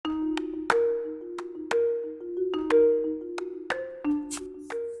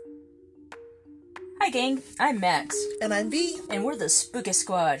gang, I'm Max. And I'm V. And we're the Spooky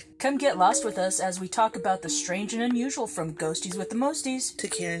Squad. Come get lost with us as we talk about the strange and unusual from ghosties with the mosties to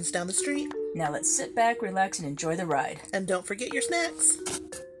Karen's down the street. Now let's sit back, relax, and enjoy the ride. And don't forget your snacks.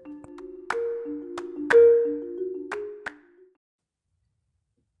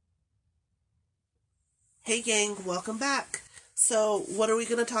 Hey gang, welcome back. So, what are we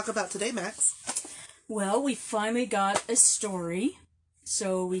going to talk about today, Max? Well, we finally got a story.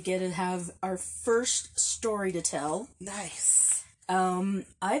 So we get to have our first story to tell. Nice.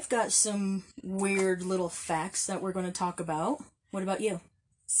 I've got some weird little facts that we're going to talk about. What about you?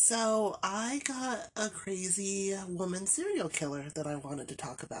 So, I got a crazy woman serial killer that I wanted to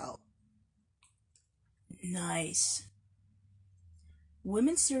talk about. Nice.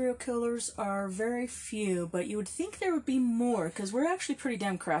 Women serial killers are very few, but you would think there would be more, because we're actually pretty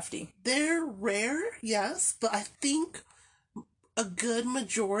damn crafty. They're rare, yes, but I think a good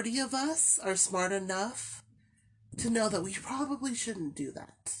majority of us are smart enough to know that we probably shouldn't do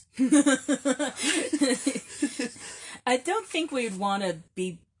that. I don't think we'd want to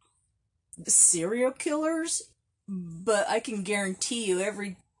be serial killers, but I can guarantee you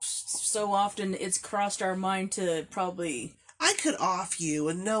every so often it's crossed our mind to probably... I could off you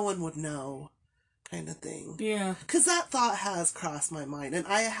and no one would know, kind of thing. Yeah. Because that thought has crossed my mind, and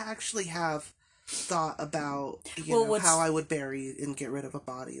I actually have thought about how I would bury and get rid of a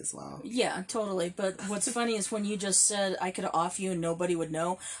body as well. Yeah, totally. But what's funny is when you just said I could off you and nobody would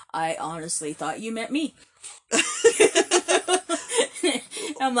know, I honestly thought you meant me.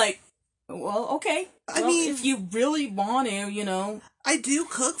 I'm like, well, okay. I mean, if you really want to, I do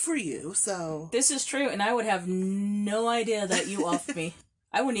cook for you, so... This is true, and I would have no idea that you offed me.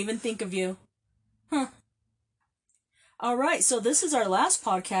 I wouldn't even think of you. Huh. All right, so this is our last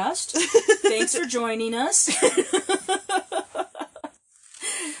podcast. Thanks for joining us.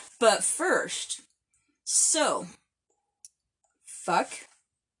 But first, fuck,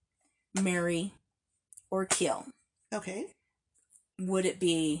 marry, or kill. Okay. Would it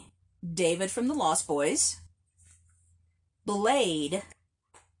be David from the Lost Boys, Blade,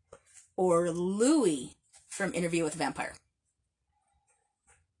 or Louis from Interview with a Vampire?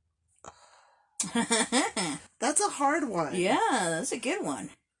 That's a hard one. Yeah, that's a good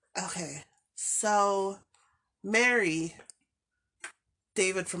one. Okay, so marry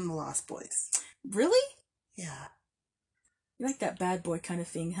David from the Lost Boys. Really? Yeah. You like that bad boy kind of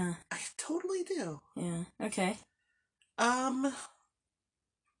thing, huh? I totally do. Yeah, okay.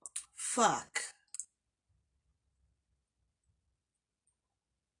 Fuck.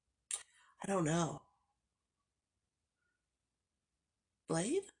 I don't know.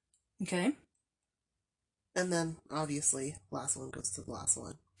 Blade? Okay. And then, obviously, last one goes to the last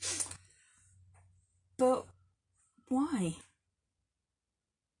one. But why?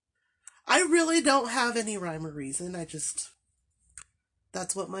 I really don't have any rhyme or reason. That's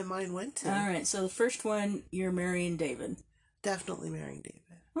what my mind went to. Alright, so the first one, you're marrying David. Definitely marrying David.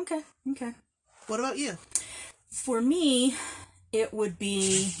 Okay. What about you? For me, it would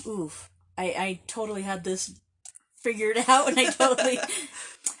be... Oof. I totally had this figured out, and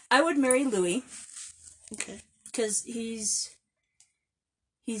I would marry Louis. Okay. Because he's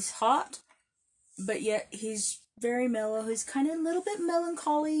hot, but yet he's very mellow. He's kind of a little bit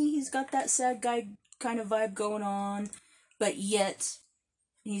melancholy. He's got that sad guy kind of vibe going on, but yet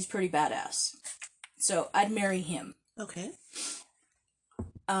he's pretty badass. So I'd marry him. Okay.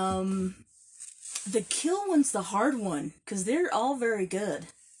 The kill one's the hard one, because they're all very good.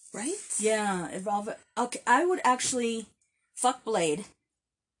 Right? Yeah. Okay, I would actually fuck Blade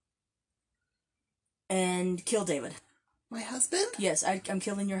and kill David. My husband? Yes, I'm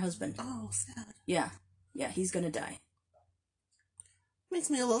killing your husband. Oh, sad. Yeah, he's gonna die. Makes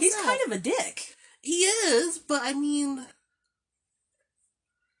me a little sad. He's kind of a dick. He is, but I mean...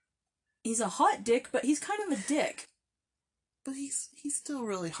 He's a hot dick, but he's kind of a dick. But he's still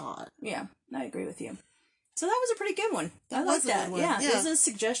really hot. Yeah, I agree with you. So that was a pretty good one. I like that. Good one. Yeah, it was a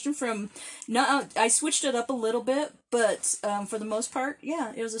suggestion from... No, I switched it up a little bit, but for the most part,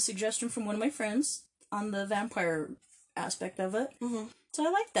 yeah, it was a suggestion from one of my friends on the vampire aspect of it. Mm-hmm. So I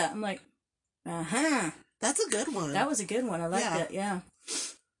like that. I'm like, That's a good one. That was a good one. I liked it, yeah.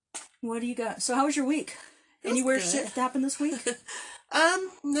 What do you got? So how was your week? Any weird shit happened this week?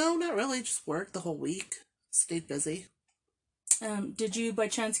 No, not really. Just worked the whole week. Stayed busy. Did you by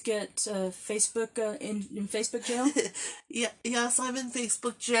chance get Facebook in Facebook jail? Yes, I'm in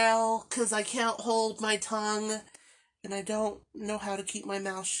Facebook jail because I can't hold my tongue and I don't know how to keep my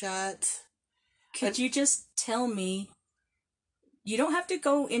mouth shut. Could you just tell me? You don't have to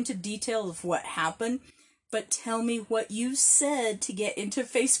go into detail of what happened, But tell me what you said to get into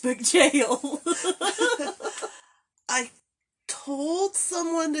Facebook jail. I told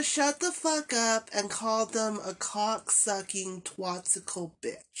someone to shut the fuck up and called them a cock-sucking twatsicle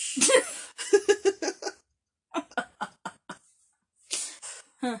bitch.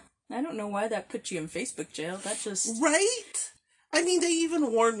 Huh. I don't know why that put you in Facebook jail. That just... Right? I mean, they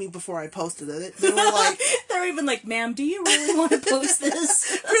even warned me before I posted it. They were like... They're even like, ma'am, do you really want to post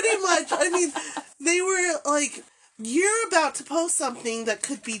this? Pretty much. I mean, they were like, you're about to post something that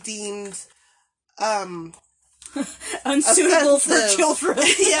could be deemed, unsuitable for offensive. children.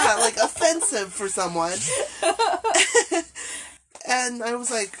 Yeah, like offensive for someone. And I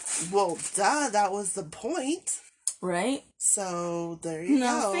was like, well, duh, that was the point. Right? So, there you go.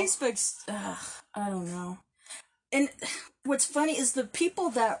 No, Facebook's, I don't know. And what's funny is the people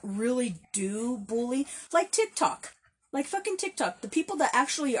that really do bully, like TikTok. Like fucking TikTok. The people that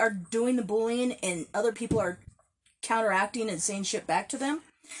actually are doing the bullying and other people are counteracting and saying shit back to them.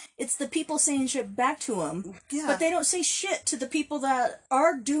 It's the people saying shit back to them. Yeah. But they don't say shit to the people that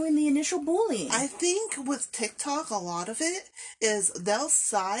are doing the initial bullying. I think with TikTok, a lot of it is they'll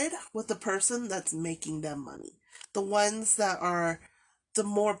side with the person that's making them money. The ones that are the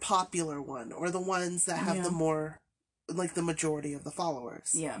more popular one, or the ones that have the more, like the majority of the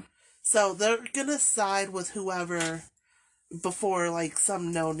followers. Yeah. So they're gonna side with whoever before, like,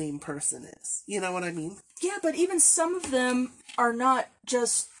 some no-name person is. You know what I mean? Yeah, but even some of them are not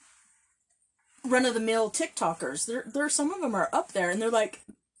just run-of-the-mill TikTokers. There, some of them are up there, and they're like,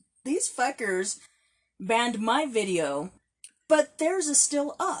 these fuckers banned my video, but theirs is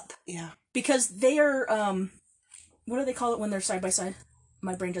still up. Yeah. Because they are, what do they call it when they're side by side?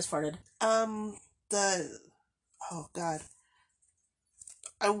 My brain just farted. Oh God.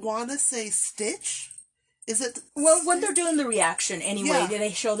 I wanna say Stitch? Is it? Well, when they're doing the reaction anyway, Yeah.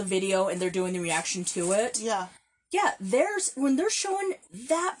 they show the video and they're doing the reaction to it. Yeah. Yeah, when they're showing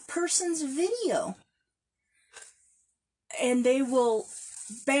that person's video. And they will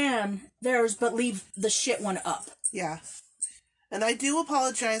ban theirs but leave the shit one up. Yeah. And I do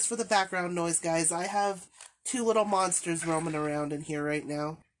apologize for the background noise, guys. I have 2 little monsters roaming around in here right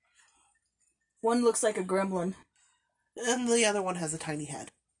now. One looks like a gremlin. And the other one has a tiny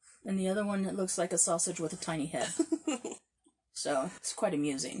head. And the other one looks like a sausage with a tiny head. So, it's quite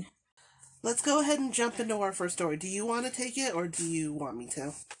amusing. Let's go ahead and jump into our first story. Do you want to take it, or do you want me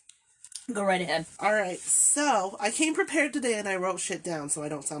to? Go right ahead. Alright, so, I came prepared today and I wrote shit down so I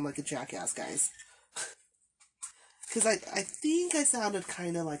don't sound like a jackass, guys. Because I think I sounded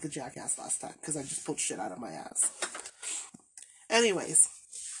kind of like a jackass last time, because I just pulled shit out of my ass. Anyways,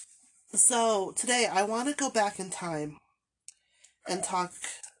 so today I want to go back in time and talk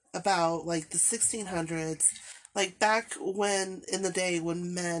about, like, the 1600s, like, back when, in the day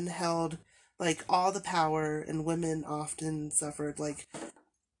when men held, like, all the power and women often suffered, like,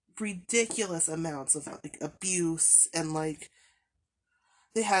 ridiculous amounts of, like, abuse and, like,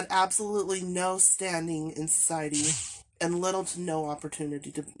 they had absolutely no standing in society and little to no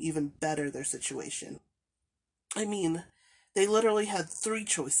opportunity to even better their situation. I mean, they literally had 3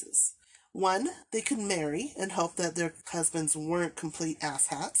 choices. 1, they could marry and hope that their husbands weren't complete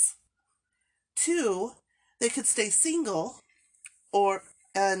asshats. 2, they could stay single,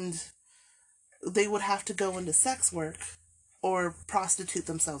 and they would have to go into sex work or prostitute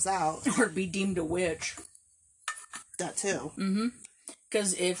themselves out. Or be deemed a witch. That too. Mm-hmm.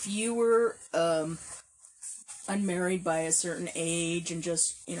 Because if you were unmarried by a certain age and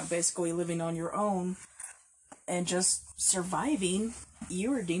just, basically living on your own and just surviving,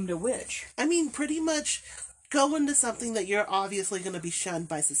 you were deemed a witch. I mean, pretty much go into something that you're obviously going to be shunned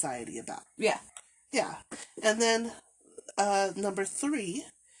by society about. Yeah. Yeah. And then number 3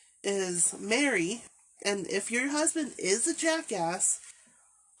 is marry, and if your husband is a jackass,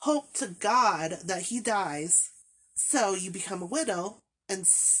 hope to God that he dies so you become a widow and,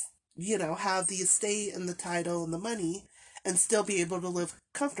 have the estate and the title and the money and still be able to live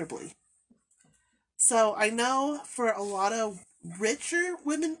comfortably. So I know for a lot of richer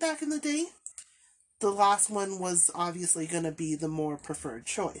women back in the day, the last one was obviously going to be the more preferred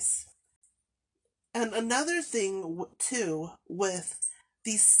choice. And another thing, too, with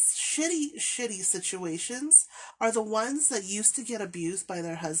these shitty situations are the ones that used to get abused by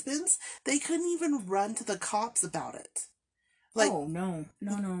their husbands. They couldn't even run to the cops about it. Like, oh, no.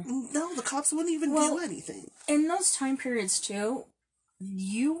 No, the cops wouldn't even do anything. In those time periods, too,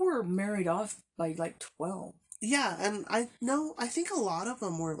 you were married off by, 12. Yeah, and I think a lot of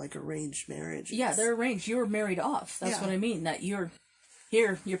them were, arranged marriages. Yeah, they're arranged. You were married off. That's what I mean. That you're...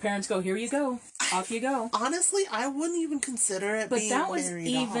 Here, your parents go, here you go. Off you go. Honestly, I wouldn't even consider it being married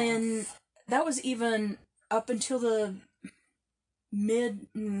off. That was even up until the mid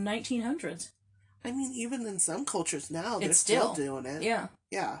 1900s. I mean, even in some cultures now, they're It's still doing it. Yeah.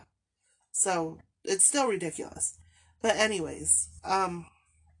 Yeah. So, it's still ridiculous. But anyways,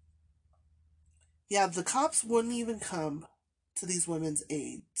 yeah, the cops wouldn't even come to these women's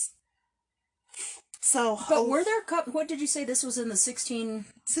aids. So, but were there what did you say this was in the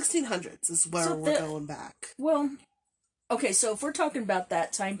 1600s is where we're going back. Well, okay, so if we're talking about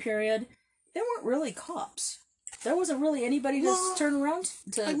that time period, there weren't really cops. There wasn't really anybody to turn around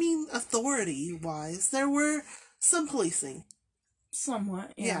to. I mean, authority-wise, there were some policing.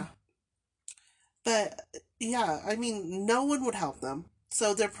 Somewhat, yeah. But, yeah, I mean, no one would help them,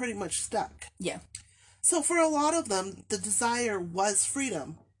 so they're pretty much stuck. Yeah. So for a lot of them, the desire was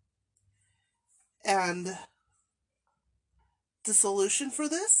freedom. And the solution for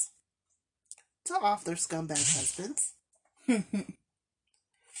this? To off their scumbag husbands.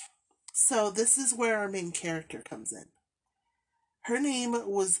 So this is where our main character comes in. Her name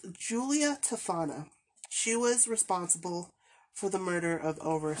was Julia Tofana. She was responsible for the murder of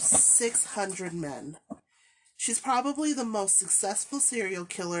over 600 men. She's probably the most successful serial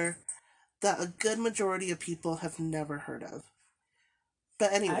killer that a good majority of people have never heard of.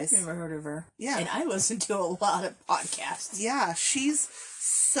 But anyways. I've never heard of her. Yeah. And I listen to a lot of podcasts. Yeah, she's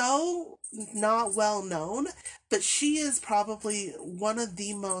so not well known, but she is probably one of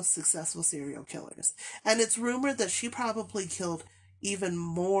the most successful serial killers. And it's rumored that she probably killed even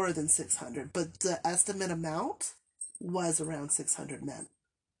more than 600, but the estimate amount was around 600 men.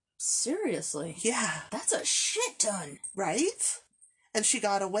 Seriously? Yeah. That's a shit ton. Right? And she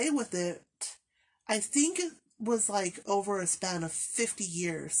got away with it. I think it was like over a span of 50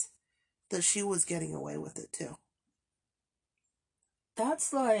 years that she was getting away with it too.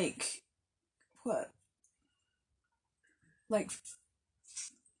 That's like, what? Like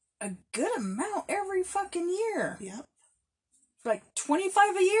a good amount every fucking year. Yep. Like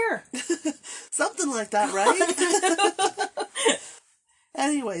 25 a year. Something like that, right?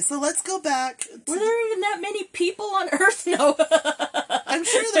 Anyway, so let's go back. Were there even that many people on Earth? No. I'm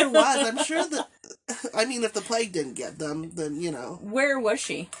sure there was. I'm sure that, I mean, if the plague didn't get them, then, you know. Where was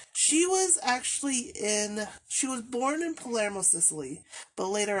she? She was actually she was born in Palermo, Sicily, but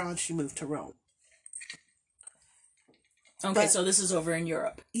later on she moved to Rome. Okay, so this is over in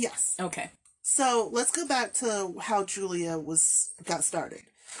Europe. Yes. Okay. So let's go back to how Julia got started.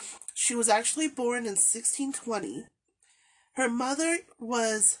 She was actually born in 1620. Her mother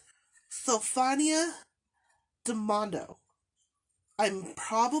was Sofania de Mondo. I'm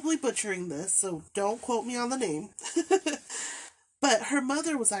probably butchering this, so don't quote me on the name. But her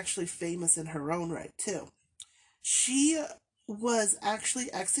mother was actually famous in her own right, too. She was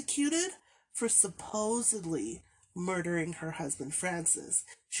actually executed for supposedly murdering her husband Francis,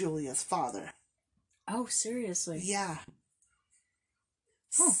 Julia's father. Oh, seriously? Yeah.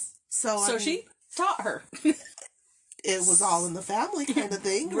 Huh. So I mean, she taught her. It was all in the family kind of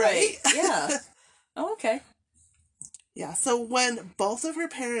thing, right? Yeah. Oh, okay. Yeah, so when both of her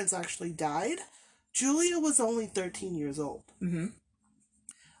parents actually died, Julia was only 13 years old. Mm-hmm.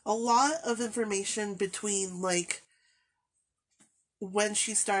 A lot of information between, like, when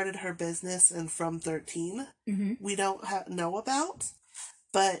she started her business and from 13, we don't know about.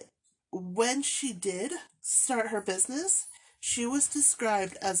 But when she did start her business, she was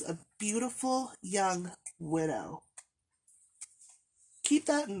described as a beautiful young widow. Keep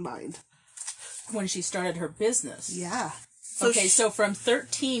that in mind. When she started her business. Yeah. So from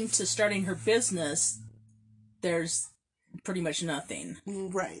 13 to starting her business, there's pretty much nothing.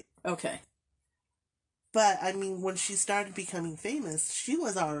 Right. Okay. But, I mean, when she started becoming famous, she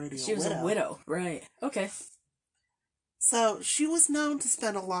was already a widow. She was a widow, right. Okay. So, she was known to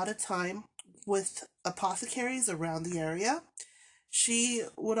spend a lot of time with apothecaries around the area. She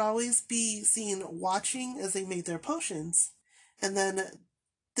would always be seen watching as they made their potions. And then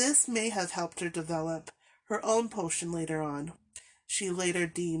this may have helped her develop her own potion later on. She later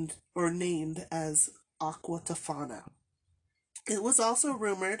deemed or named as Aqua Tofana. It was also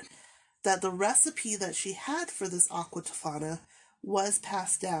rumored that the recipe that she had for this Aqua Tofana was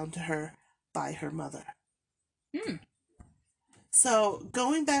passed down to her by her mother. So,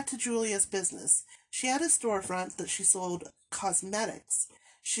 going back to Julia's business, she had a storefront that she sold cosmetics.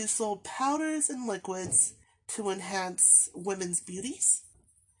 She sold powders and liquids to enhance women's beauties.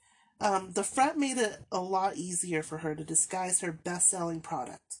 The front made it a lot easier for her to disguise her best-selling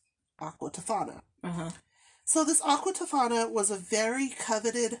product, Aqua Tofana. So this Aqua Tofana was a very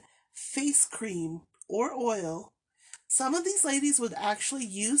coveted face cream or oil. Some of these ladies would actually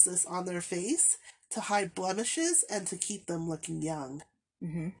use this on their face to hide blemishes and to keep them looking young.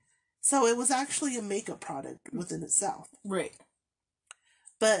 So it was actually a makeup product within itself. Right.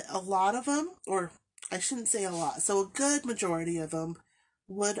 But a lot of them, or I shouldn't say a lot, so a good majority of them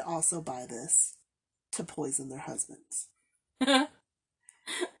would also buy this to poison their husbands.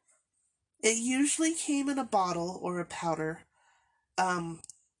 It usually came in a bottle or a powder, and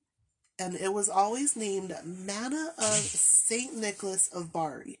it was always named Manna of St. Nicholas of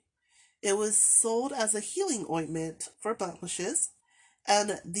Bari. It was sold as a healing ointment for blemishes,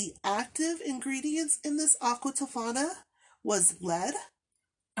 and the active ingredients in this aqua tofana was lead,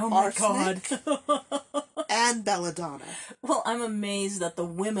 Oh my arsenic, god. and belladonna. Well, I'm amazed that the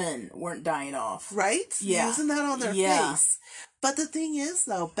women weren't dying off. Right? Yeah. Using that on their Yeah. face. But the thing is,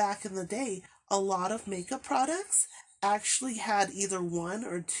 though, back in the day, a lot of makeup products actually had either one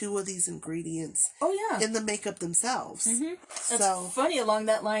or two of these ingredients Oh, yeah. in the makeup themselves. Mm-hmm. That's So funny. Along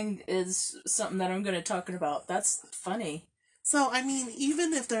that line is something that I'm going to talk about. That's funny. So, I mean,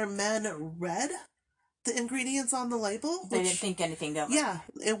 even if their men read the ingredients on the label, They didn't think anything of it. Yeah,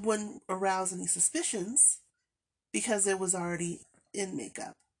 it wouldn't arouse any suspicions because it was already in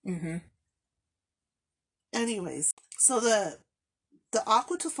makeup. Mm-hmm. Anyways, so the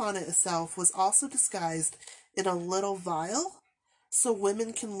aqua tofana itself was also disguised in a little vial so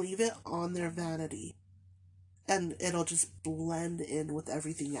women can leave it on their vanity and it'll just blend in with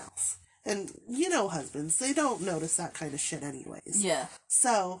everything else. And you know, husbands, they don't notice that kind of shit anyways. Yeah.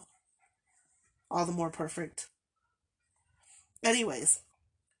 So, all the more perfect. Anyways,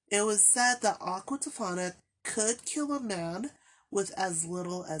 it was said that aqua tofana could kill a man with as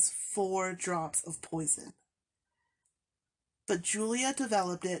little as 4 drops of poison. But Julia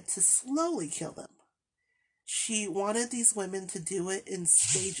developed it to slowly kill them. She wanted these women to do it in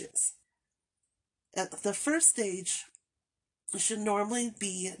stages. At the first stage, it should normally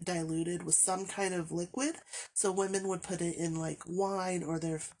be diluted with some kind of liquid, so women would put it in like wine or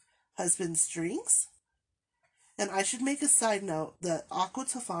their husband's drinks. And I should make a side note that aqua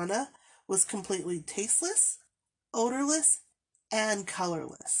tofana was completely tasteless, odorless, and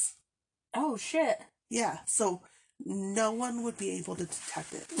colorless. Oh, shit. Yeah, so no one would be able to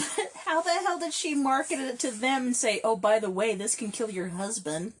detect it. How the hell did she market it to them and say, oh, by the way, this can kill your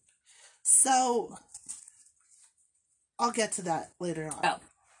husband? So, I'll get to that later on. Oh.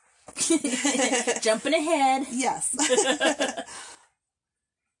 Jumping ahead. Yes.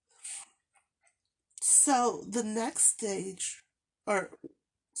 So, the next stage,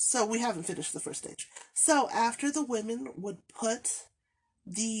 so we haven't finished the first stage. So, after the women would put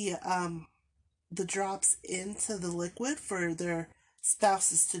the drops into the liquid for their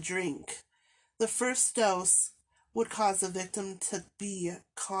spouses to drink, the first dose would cause the victim to be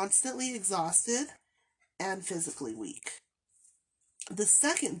constantly exhausted and physically weak. The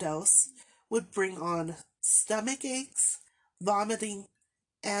second dose would bring on stomach aches, vomiting,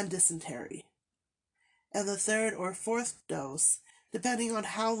 and dysentery. And the third or fourth dose, depending on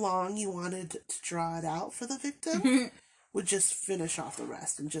how long you wanted to draw it out for the victim, would just finish off the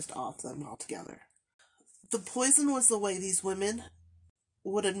rest and just off them altogether. The poison was the way these women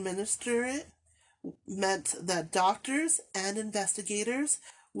would administer it, meant that doctors and investigators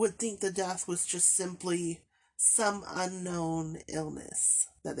would think the death was just simply some unknown illness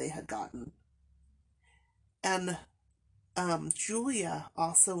that they had gotten. And Julia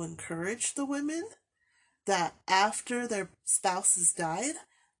also encouraged the women that after their spouses died,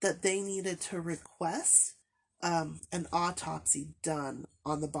 that they needed to request an autopsy done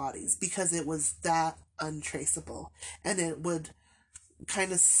on the bodies because it was that untraceable, and it would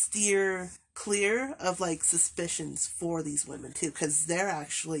kind of steer clear of like suspicions for these women too, because they're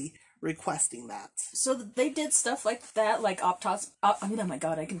actually requesting that. So they did stuff like that, like autopsy. I mean, oh my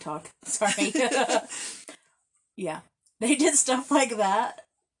god, I can talk. Sorry. Yeah, they did stuff like that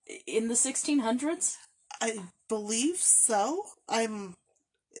in the 1600s. I believe so. Well,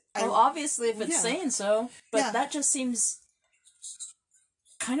 obviously, if it's saying so, but that just seems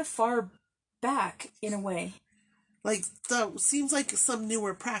kind of far back in a way. Like, seems like some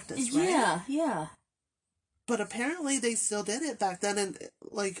newer practice, right? Yeah. But apparently they still did it back then, and,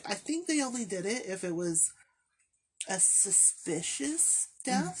 like, I think they only did it if it was a suspicious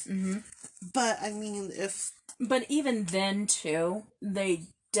death. Mm-hmm. But, I mean, But even then, too, they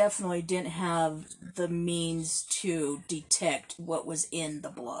definitely didn't have the means to detect what was in the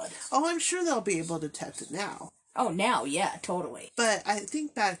blood. Oh, I'm sure they'll be able to detect it now. Oh, now, yeah, totally. But I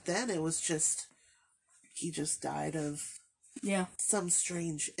think back then it was just... he just died of some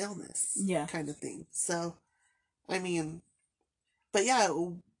strange illness kind of thing. So, I mean, but yeah,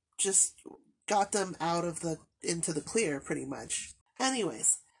 it just got them into the clear pretty much.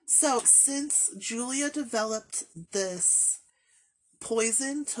 Anyways, so since Julia developed this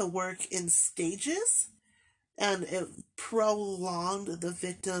poison to work in stages, and it prolonged the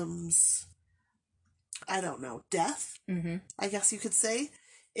victim's, I don't know, death, I guess you could say.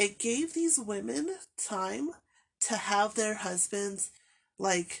 It gave these women time to have their husbands,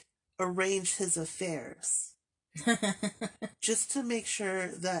 like, arrange his affairs. Just to make sure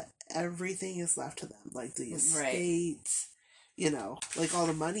that everything is left to them. Like the estate, like all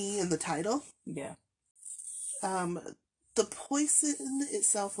the money and the title. Yeah. The poison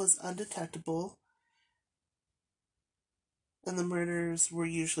itself was undetectable, and the murders were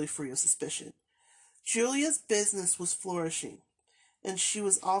usually free of suspicion. Julia's business was flourishing, and she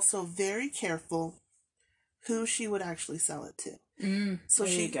was also very careful who she would actually sell it to. So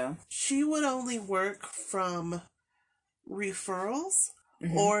there you go. She would only work from referrals,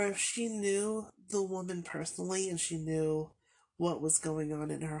 or if she knew the woman personally and she knew what was going on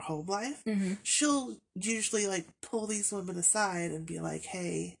in her home life, she'll usually like pull these women aside and be like,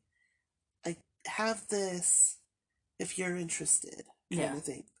 hey, I have this if you're interested, kind of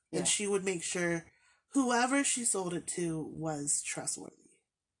thing. And she would make sure whoever she sold it to was trustworthy.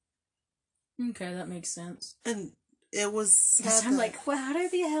 Okay, that makes sense. And it was because I'm like, well, how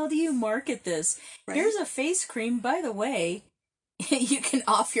the hell do you market this? Right? Here's a face cream, by the way. You can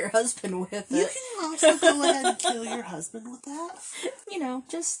off your husband with it. You can also go ahead and kill your husband with that.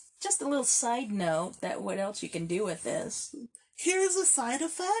 Just a little side note that what else you can do with this. Here's a side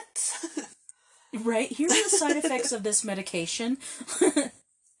effect. Right? Here are the side effects of this medication.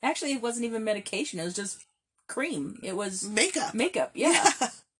 Actually, it wasn't even medication. It was just cream. It was... Makeup, yeah.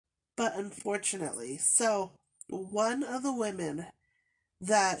 But unfortunately, so one of the women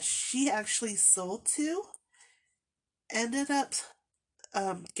that she actually sold to ended up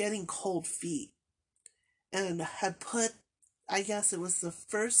getting cold feet and had put, I guess it was the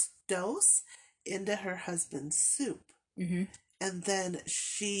first dose, into her husband's soup. And then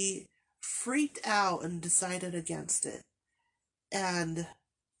she freaked out and decided against it and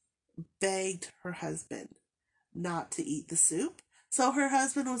begged her husband not to eat the soup. So her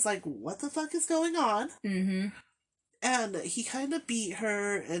husband was like, what the fuck is going on? And he kind of beat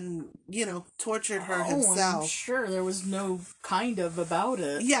her and, tortured her himself. I'm sure there was no kind of about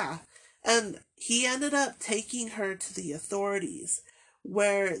it. Yeah. And he ended up taking her to the authorities,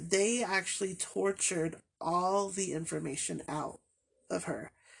 where they actually tortured all the information out of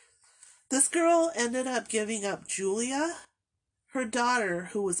her. This girl ended up giving up Julia, her daughter,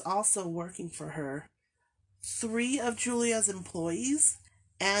 who was also working for her, 3 of Julia's employees,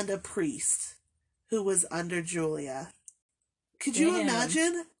 and a priest who was under Julia. Could you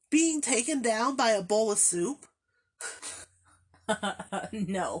imagine being taken down by a bowl of soup?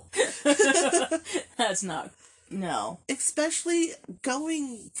 No. That's not... No. Especially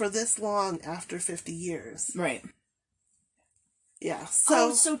going for this long after 50 years. Right. Yeah,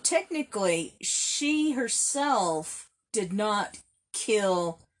 so... so technically, she herself did not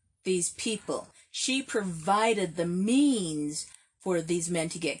kill these people. She provided the means for these men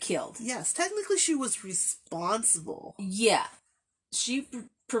to get killed. Yes, technically she was responsible. Yeah. She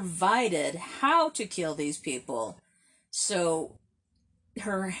provided how to kill these people. So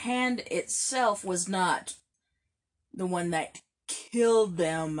her hand itself was not the one that killed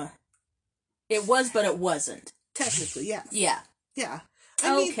them. It was, but it wasn't. Technically, yes. Yeah. Yeah.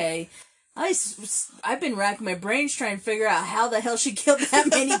 Okay. I've been racking my brains trying to figure out how the hell she killed that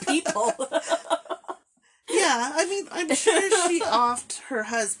many people. Yeah, I'm sure she offed her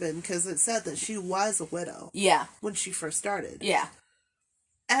husband because it said that she was a widow. Yeah. When she first started. Yeah.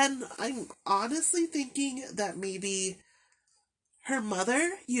 And I'm honestly thinking that maybe her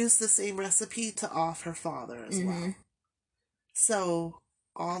mother used the same recipe to off her father as well. So,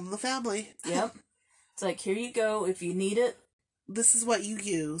 on the family. Yep. It's like, here you go. If you need it, this is what you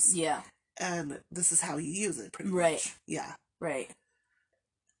use. Yeah. And this is how you use it, pretty right. much. Yeah. Right.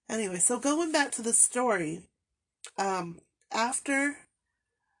 Anyway, so going back to the story, after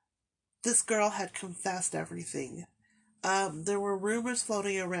this girl had confessed everything, there were rumors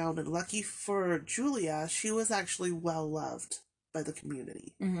floating around, and lucky for Julia, she was actually well loved by the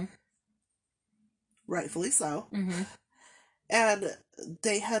community. Rightfully so. And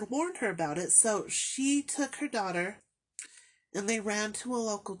they had warned her about it, so she took her daughter, and they ran to a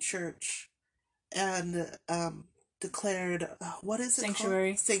local church and declared, what is it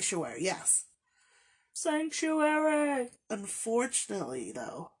Sanctuary. Called? Sanctuary, yes. Sanctuary! Unfortunately,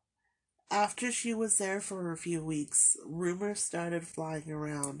 though, after she was there for a few weeks, rumors started flying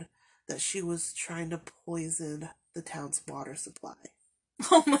around that she was trying to poison the town's water supply.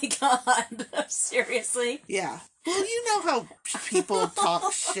 Oh my god. Seriously? Yeah. Well, you know how people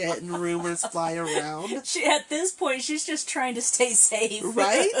talk shit and rumors fly around. At this point, she's just trying to stay safe.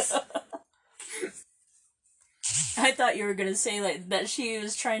 Right? I thought you were gonna say, like, that she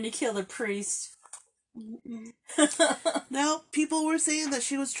was trying to kill the priest. No, people were saying that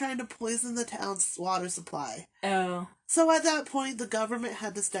she was trying to poison the town's water supply. Oh. So at that point, the government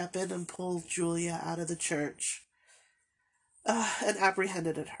had to step in and pull Julia out of the church. And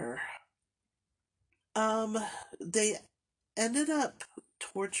apprehended her. They ended up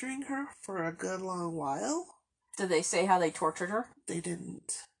torturing her for a good long while. Did they say how they tortured her? They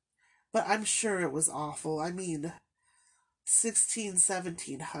didn't. But I'm sure it was awful. I mean,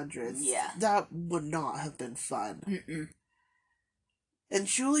 1700s. Yeah. That would not have been fun. Mm-mm. And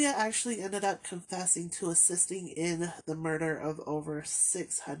Julia actually ended up confessing to assisting in the murder of over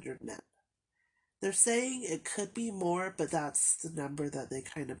 600 men. They're saying it could be more, but that's the number that they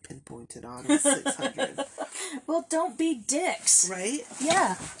kind of pinpointed on, was 600. Well, don't be dicks. Right?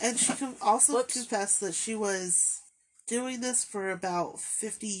 Yeah. And she can also confess that she was doing this for about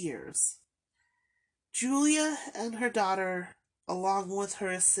 50 years. Julia and her daughter, along with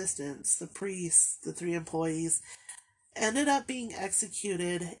her assistants, the priests, the 3 employees, ended up being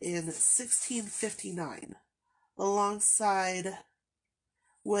executed in 1659, alongside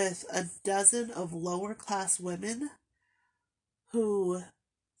with a dozen of lower-class women who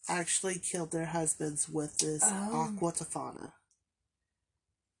actually killed their husbands with this aqua tofana.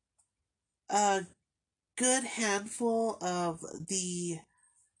 A good handful of the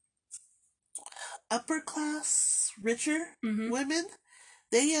upper-class, richer women,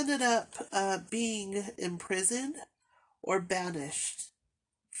 they ended up being imprisoned or banished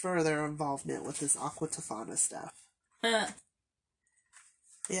for their involvement with this aqua tofana stuff.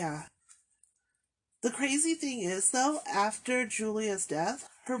 Yeah. The crazy thing is, though, after Julia's death,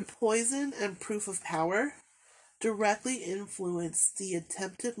 her poison and proof of power directly influenced the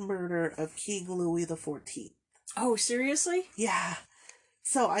attempted murder of King Louis XIV. Oh, seriously? Yeah.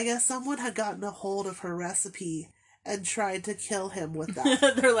 So I guess someone had gotten a hold of her recipe and tried to kill him with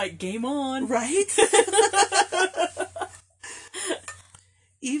that. They're like, game on. Right?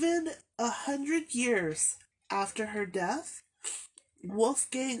 Even 100 years after her death,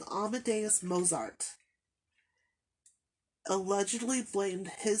 Wolfgang Amadeus Mozart allegedly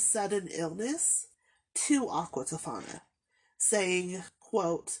blamed his sudden illness to aqua tofana, saying,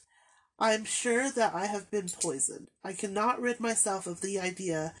 quote, "I'm sure that I have been poisoned. I cannot rid myself of the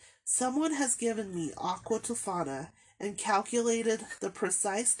idea someone has given me aqua tofana and calculated the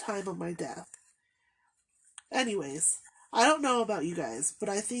precise time of my death." Anyways, I don't know about you guys, but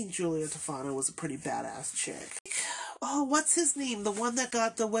I think Julia Tofana was a pretty badass chick. Oh, what's his name? The one that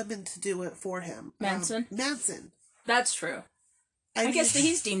got the women to do it for him. Manson? Manson. That's true. I guess that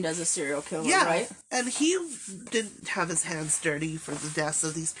he's deemed as a serial killer, right? And he didn't have his hands dirty for the deaths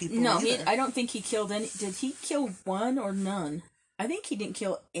of these people. No, I don't think he killed any. Did he kill one or none? I think he didn't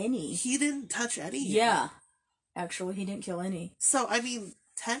kill any. He didn't touch any. Yeah. Actually, he didn't kill any. So, I mean,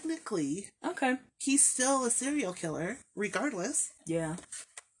 technically, okay, he's still a serial killer, regardless. Yeah.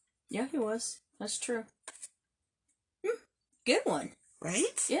 Yeah, he was. That's true. Good one.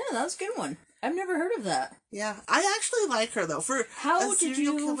 Right? Yeah, that was a good one. I've never heard of that. Yeah, I actually like her, though. For How did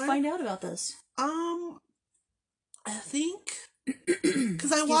you find out about this? I think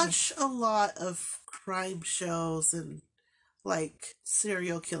because I watch a lot of crime shows and like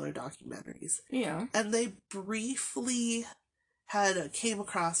serial killer documentaries. Yeah, and they briefly came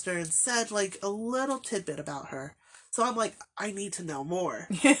across her and said like a little tidbit about her. So I'm like, I need to know more.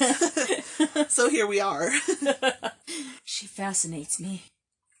 So here we are. She fascinates me.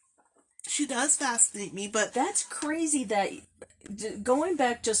 She does fascinate me, but that's crazy that going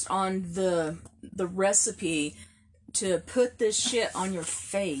back just on the recipe to put this shit on your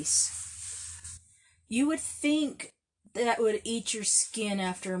face, you would think that would eat your skin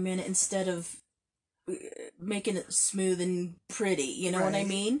after a minute instead of making it smooth and pretty. You know what I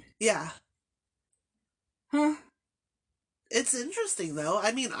mean? Yeah. Huh? It's interesting though.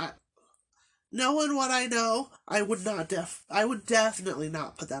 I mean, knowing what I know, I would definitely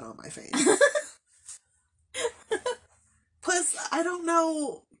not put that on my face. Plus, I don't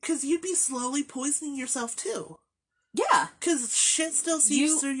know, because you'd be slowly poisoning yourself too. Yeah. Because shit still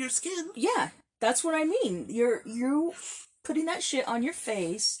seeps through your skin. Yeah, that's what I mean. You're putting that shit on your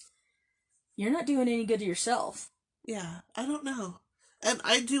face. You're not doing any good to yourself. Yeah, I don't know. And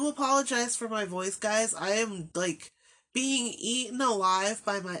I do apologize for my voice, guys. I am, being eaten alive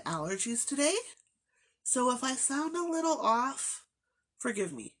by my allergies today. So if I sound a little off,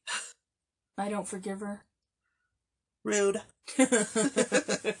 forgive me. I don't forgive her. Rude.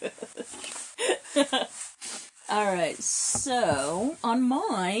 Alright, so on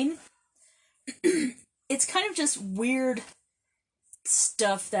mine, it's kind of just weird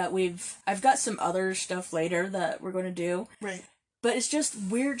stuff that I've got some other stuff later that we're going to do. Right. But it's just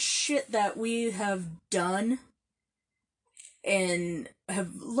weird shit that we have done and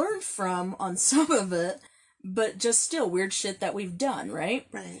have learned from on some of it, but just still weird shit that we've done, right?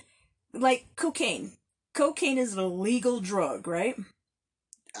 Right. Like cocaine. Cocaine is a legal drug, right?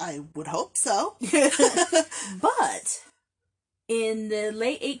 I would hope so. But in the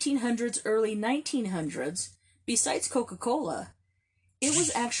late 1800s, early 1900s, besides Coca-Cola, it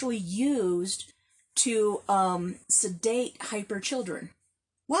was actually used to sedate hyper children.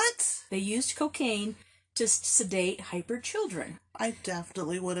 What? They used cocaine to sedate hyper children. I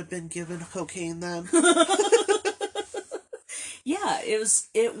definitely would have been given cocaine then. Yeah,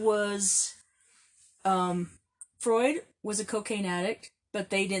 it was Freud was a cocaine addict, but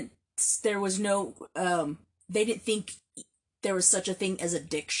they didn't think there was such a thing as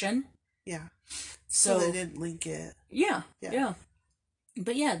addiction. Yeah. So they didn't link it. Yeah.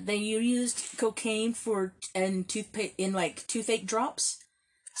 But yeah, they used cocaine in toothache drops.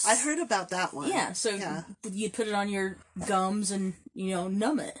 I heard about that one. Yeah, so you'd put it on your gums and,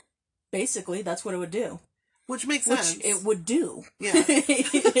 numb it. Basically, that's what it would do. Which makes sense. Which it would do. Yeah.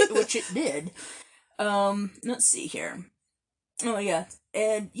 Which it did. Let's see here. Oh, yeah.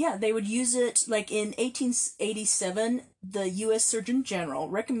 And, yeah, they would use it, like, in 1887, the U.S. Surgeon General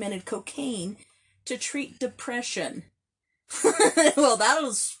recommended cocaine to treat depression. Well,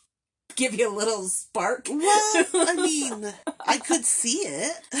 that'll give you a little spark. Well, I mean, I could see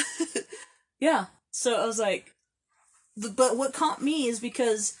it. Yeah. So I was like, but what caught me is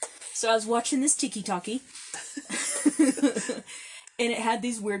because, so I was watching this tiki-talkie, and it had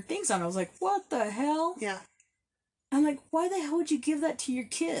these weird things on it. I was like, what the hell? Yeah. I'm like, why the hell would you give that to your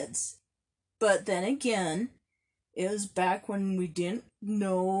kids? But then again, it was back when we didn't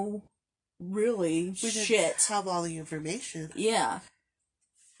know really we shit. Didn't have all the information. Yeah.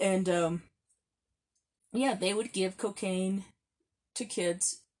 And, yeah, they would give cocaine to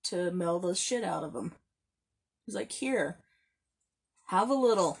kids to meld the shit out of them. It was like, here, have a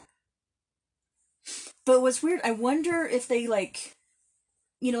little. But what's weird, I wonder if they,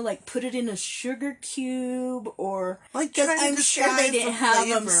 put it in a sugar cube or... Because I'm sure they didn't have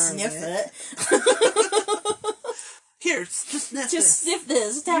them sniff it. Here, just sniff this. Just sniff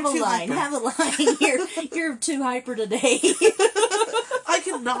this. Just have a line. Hyper. Have a line. You're too hyper today. I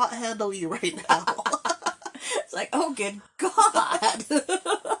cannot handle you right now. It's like, oh, good God.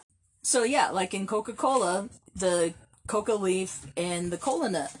 So, yeah, like in Coca-Cola, the coca leaf and the cola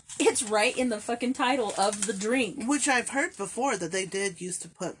nut. It's right in the fucking title of the drink. Which I've heard before that they did used to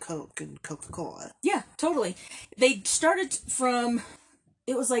put Coke in Coca-Cola. Yeah, totally. They started from...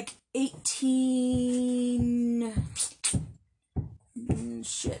 It was like 18...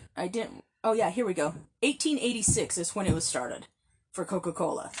 Shit, I didn't... Oh, yeah, here we go. 1886 is when it was started for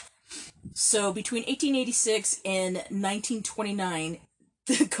Coca-Cola. So between 1886 and 1929,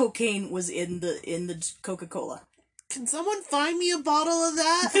 the cocaine was in the Coca-Cola. Can someone find me a bottle of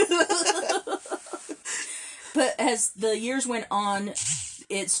that? But as the years went on,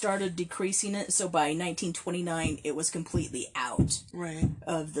 it started decreasing it. So by 1929, it was completely out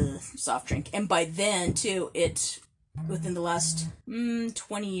of the soft drink. And by then, too, within the last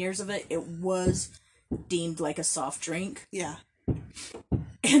 20 years of it, it was deemed like a soft drink. Yeah.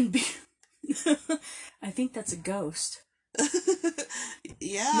 And I think that's a ghost.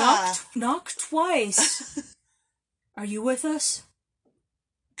 Yeah. Knock twice. Are you with us?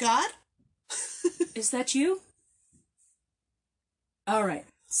 God? Is that you? Alright.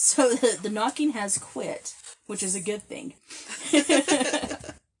 So the knocking has quit, which is a good thing.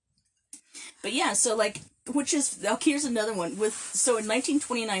 But yeah, so here's another one. So in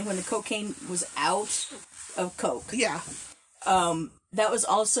 1929, when the cocaine was out of Coke. Yeah. That was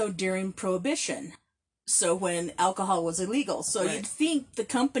also during Prohibition. So when alcohol was illegal. So you'd think the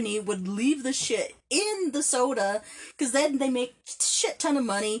company would leave the shit in the soda, because then they make shit ton of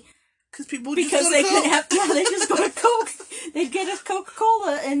money. Because people they just go to Coke. They'd get a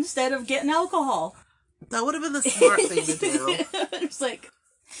Coca-Cola instead of getting alcohol. That would have been the smart thing to do. It's like,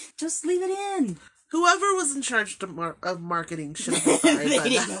 just leave it in. Whoever was in charge of marketing should have been fired. They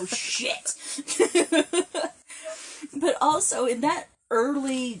didn't know shit. But also in that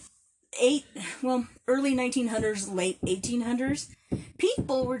early 1900s, late 1800s,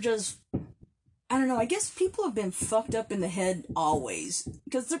 people were just, I don't know, I guess people have been fucked up in the head always.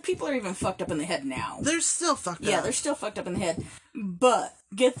 Because people are even fucked up in the head now. They're still fucked up. Yeah, they're still fucked up in the head. But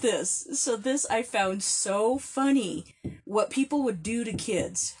get this. So this I found so funny. What people would do to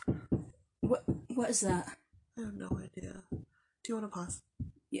kids. What is that? I have no idea. Do you want to pause?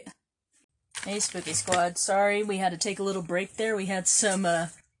 Yeah. Hey, Spooky Squad. Sorry, we had to take a little break there. We had some,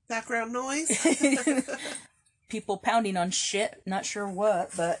 Background noise? people pounding on shit. Not sure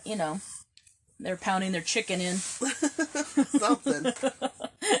what, but, you know, they're pounding their chicken in. Something.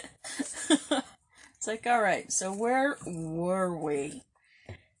 It's like, alright, so where were we?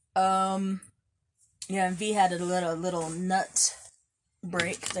 Yeah, and V had a little nut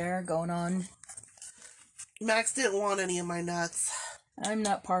break there going on. Max didn't want any of my nuts. I'm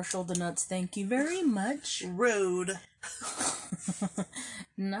not partial to nuts, thank you very much. Rude.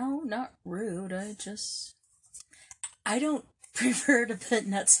 No, not rude. I don't prefer to put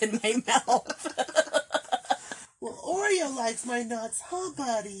nuts in my mouth. Well, Oreo likes my nuts, huh,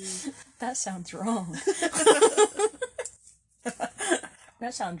 buddy? That sounds wrong.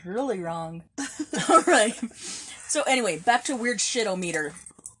 That sounds really wrong. Alright. So anyway, back to weird shit-o-meter.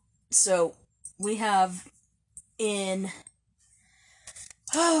 So, we have in...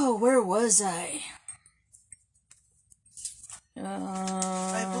 Oh, where was I?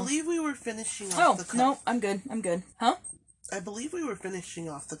 I believe we were finishing off the coat. No, I'm good. Huh? I believe we were finishing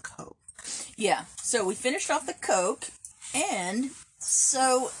off the coat. Yeah, so we finished off the Coke, and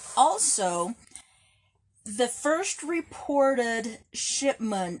so also the first reported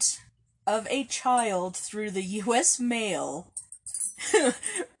shipment of a child through the U.S. mail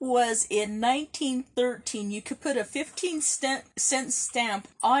was in 1913. You could put a 15-cent stamp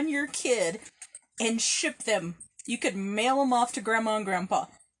on your kid and ship them. You could mail them off to Grandma and Grandpa.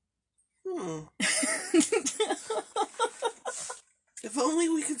 If only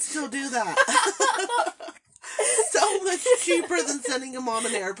we could still do that. So much cheaper than sending them on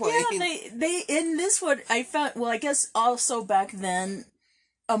an airplane. Yeah, they in this one, I found, well, I guess also back then,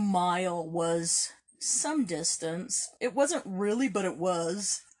 a mile was some distance. It wasn't really, but it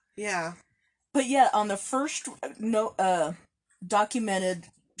was. Yeah. But yeah, on the first documented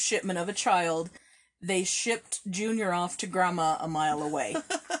shipment of a child, they shipped Junior off to Grandma a mile away.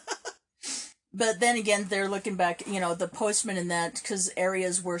 But then again, they're looking back, you know, the postman in that, because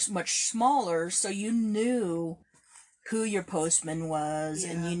areas were much smaller, so you knew who your postman was,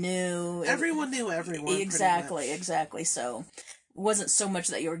 and you knew... Everyone knew everyone, Exactly. So, it wasn't so much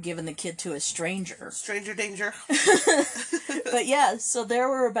that you were giving the kid to a stranger. Stranger danger. But yeah, so there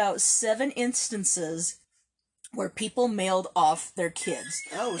were about 7 instances where people mailed off their kids.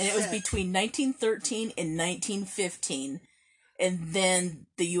 Oh, and it was between 1913 and 1915. And then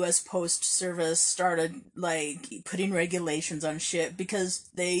the U.S. Post Service started, like, putting regulations on shit because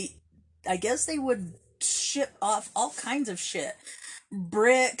I guess they would ship off all kinds of shit.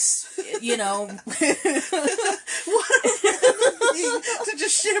 Bricks, you know. What to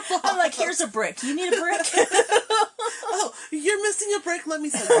just ship off. I'm like, here's a brick. You need a brick? Oh, you're missing a brick? Let me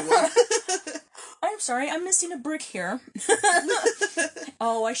send you one. I'm sorry, I'm missing a brick here.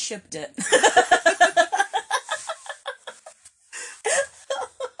 Oh, I shipped it.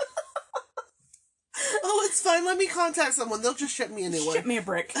 Oh, it's fine. Let me contact someone. They'll just ship me a new one. Ship me a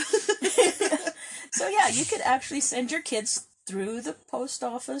brick. So yeah, you could actually send your kids through the post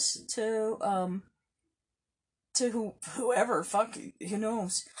office to whoever, fuck, who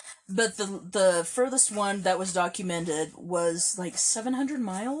knows. But the furthest one that was documented was like 700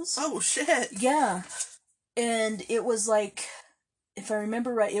 miles. Oh shit. Yeah. And it was like, if I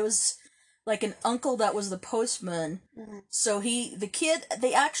remember right, it was like an uncle that was the postman. Mm-hmm. So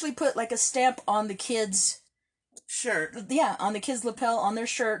they actually put like a stamp on the kid's shirt. Yeah, on the kid's lapel, on their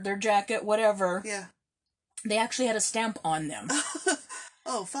shirt, their jacket, whatever. Yeah. They actually had a stamp on them.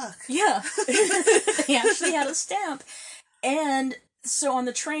 Oh, fuck. Yeah. They actually had a stamp. And so on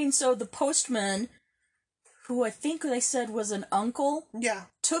the train, so the postman, who I think they said was an uncle, yeah,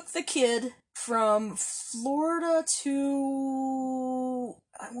 took the kid from Florida to,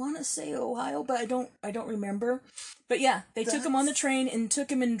 I want to say Ohio, but I don't remember. But yeah, they took him on the train and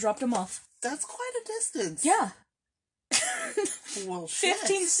took him and dropped him off. That's quite a distance. Yeah. Well, shit.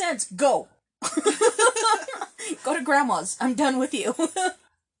 15 cents, go. Go to Grandma's. I'm done with you.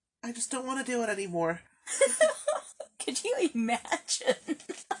 I just don't want to do it anymore. Could you imagine?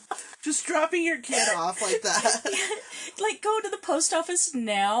 Just dropping your kid off like that. Like, go to the post office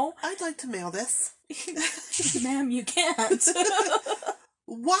now. I'd like to mail this. Ma'am, you can't.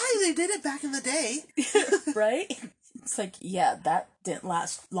 Why? They did it back in the day. Right? It's like, yeah, that didn't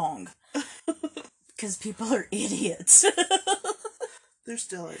last long. Because people are idiots. They're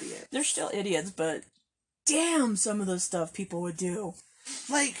still idiots. They're still idiots, but damn, some of the stuff people would do.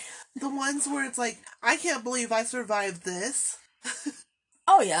 Like, the ones where it's like, I can't believe I survived this.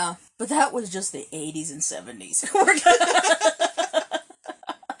 Oh, yeah. But that was just the 80s and 70s.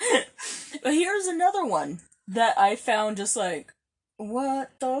 But here's another one that I found just like,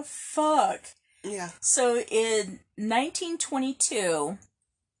 what the fuck? Yeah. So in 1922,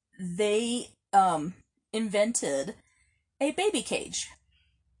 they invented a baby cage.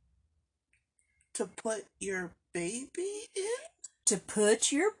 To put your baby in? To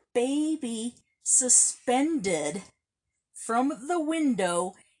put your baby suspended from the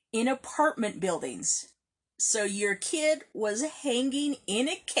window in apartment buildings. So your kid was hanging in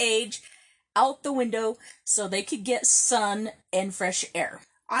a cage out the window so they could get sun and fresh air.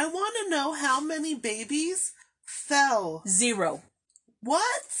 I want to know how many babies fell. 0.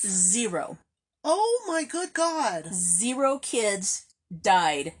 What? 0. Oh my good God. 0 kids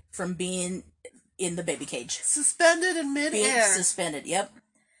died from being in the baby cage. Suspended in midair. Being suspended, yep.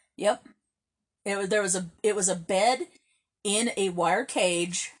 It was a bed in a wire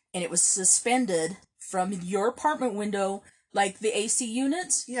cage, and it was suspended from your apartment window, like the AC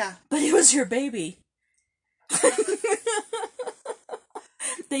units. Yeah. But it was your baby.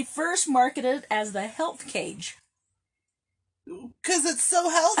 They first marketed it as the health cage. Because it's so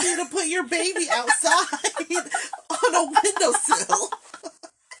healthy to put your baby outside on a windowsill.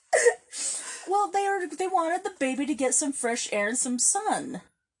 Well, they wanted the baby to get some fresh air and some sun.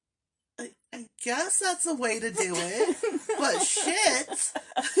 I guess that's a way to do it. But shit.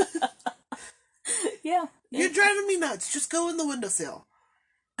 Yeah. You're driving me nuts. Just go in the windowsill.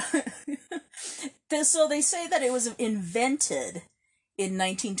 So they say that it was invented in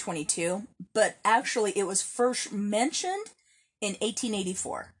 1922, but actually it was first mentioned in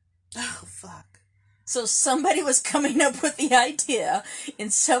 1884. Oh, fuck. So somebody was coming up with the idea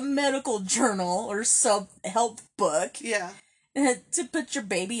in some medical journal or some health book. Yeah. To put your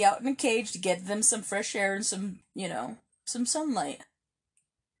baby out in a cage to get them some fresh air and some, some sunlight.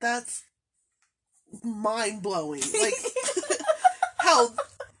 That's mind-blowing. Like, how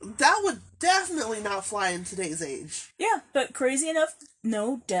that would definitely not fly in today's age. Yeah, but crazy enough,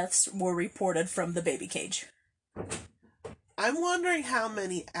 no deaths were reported from the baby cage. I'm wondering how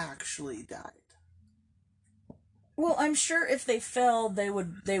many actually died. Well, I'm sure if they fell, they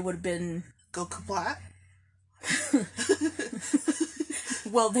would have been... Go kaplat?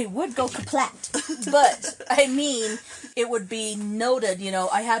 Well, they would go kaplat. But, I mean, it would be noted,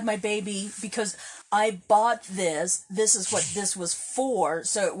 I had my baby because I bought this. This is what this was for.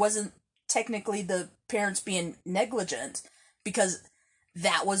 So it wasn't technically the parents being negligent because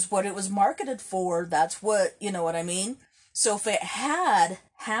that was what it was marketed for. That's what, you know what I mean? So if it had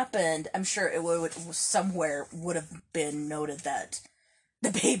happened, I'm sure it would somewhere would have been noted that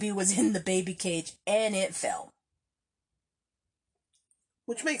the baby was in the baby cage and it fell.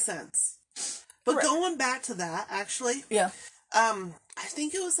 Which makes sense. But Right. Going back to that, actually, Yeah. I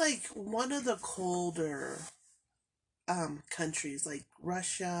think it was like one of the colder countries, like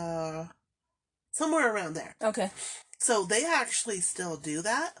Russia, somewhere around there. Okay. So they actually still do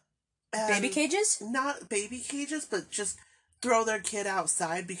that. Baby cages? Not baby cages, but just throw their kid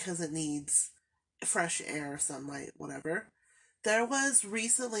outside because it needs fresh air, sunlight, whatever. There was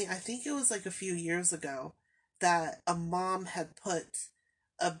recently, I think it was like a few years ago, that a mom had put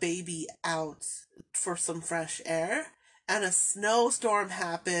a baby out for some fresh air, and a snowstorm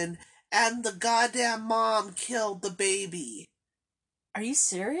happened, and the goddamn mom killed the baby. Are you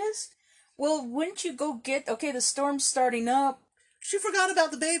serious? Well, wouldn't you go the storm's starting up. She forgot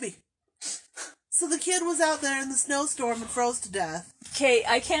about the baby. So the kid was out there in the snowstorm and froze to death. Okay,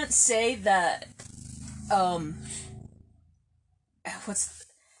 I can't say that,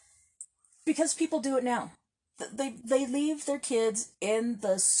 because people do it now. They leave their kids in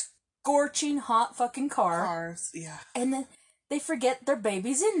the scorching hot fucking car. Cars, yeah. And then they forget their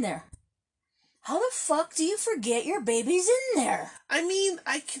baby's in there. How the fuck do you forget your baby's in there? I mean,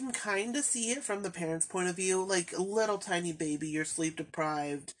 I can kind of see it from the parents' point of view. Like, a little tiny baby, you're sleep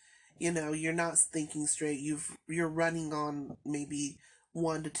deprived. You're not thinking straight. You're running on maybe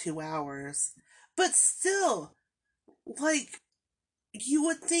 1 to 2 hours. But still, like, you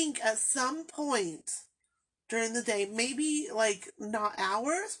would think at some point during the day, maybe, like, not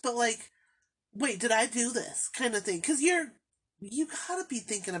hours, but, like, wait, did I do this? Kind of thing. Because you gotta be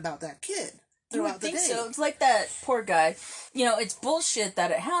thinking about that kid throughout the day. So. It's like that poor guy. It's bullshit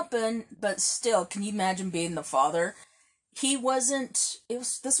that it happened, but still, can you imagine being the father? He wasn't...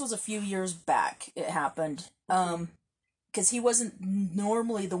 This was a few years back it happened. Because he wasn't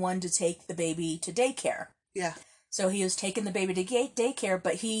normally the one to take the baby to daycare. Yeah. So he was taking the baby to daycare,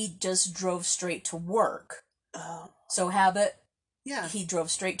 but he just drove straight to work. Oh. So habit. Yeah. He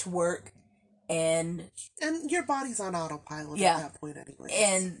drove straight to work, And your body's on autopilot Yeah. at that point anyway.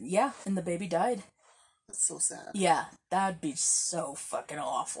 And the baby died. That's so sad. Yeah, that'd be so fucking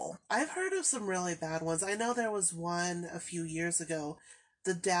awful. I've heard of some really bad ones. I know there was one a few years ago.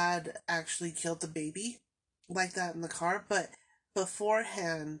 The dad actually killed the baby like that in the car, but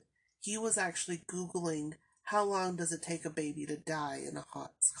beforehand, he was actually Googling how long does it take a baby to die in a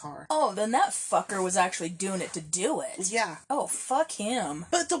hot car. Oh, then that fucker was actually doing it to do it. Yeah. Oh, fuck him.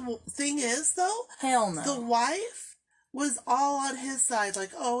 But the thing is, though, Hell no. the wife was all on his side,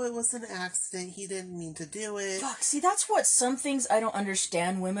 like, oh, it was an accident, he didn't mean to do it. Fuck, see, that's what some things I don't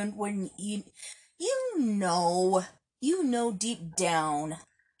understand, women, when you know deep down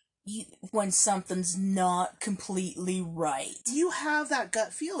when something's not completely right. You have that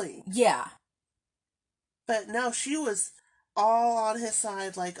gut feeling. Yeah. But no, she was all on his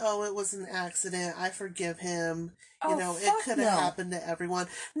side, like, oh, it was an accident, I forgive him. You know, it could have happened to everyone.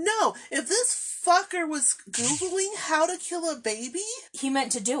 No, if this fucker was Googling how to kill a baby, he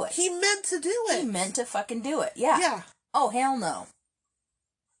meant to do it. He meant to do it. He meant to fucking do it, yeah. Yeah. Oh, hell no.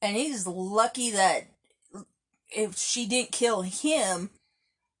 And he's lucky that if she didn't kill him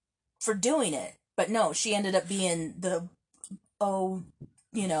for doing it. But no, she ended up being you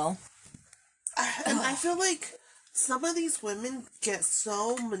know. And I feel like some of these women get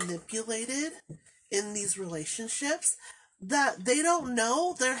so manipulated in these relationships that they don't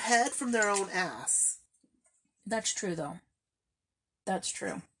know their head from their own ass. That's true, though. That's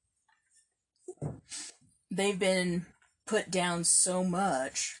true. They've been put down so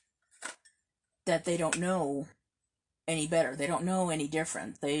much that they don't know any better. They don't know any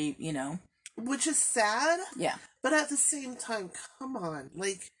different. They, you know. Which is sad. Yeah. But at the same time, come on.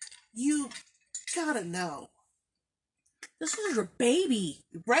 Like, you gotta know. This is your baby.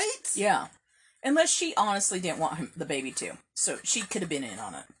 Right? Yeah. Unless she honestly didn't want the baby to. So she could have been in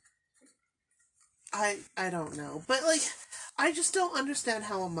on it. I don't know. But, like, I just don't understand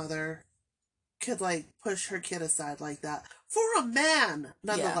how a mother could, like, push her kid aside like that. For a man,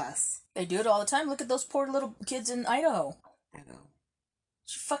 nonetheless. Yeah. They do it all the time. Look at those poor little kids in Idaho. I know.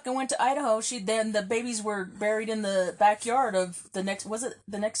 She fucking went to Idaho. Then the babies were buried in the backyard of the next...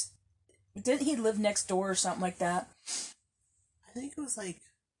 Didn't he live next door or something like that? I think it was, like...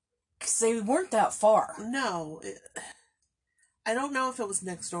 Because they weren't that far. No. I don't know if it was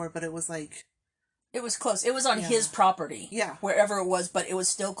next door, but it was like... It was close. It was on his property. Yeah. Wherever it was, but it was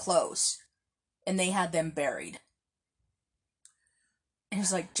still close. And they had them buried. And it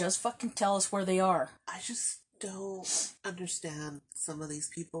was like, just fucking tell us where they are. I just don't understand some of these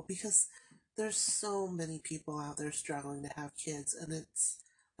people because there's so many people out there struggling to have kids, and it's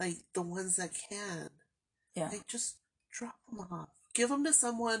like the ones that can. Yeah. Like, just drop them off. Give them to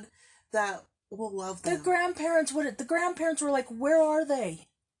someone that will love them. The grandparents were like, where are they?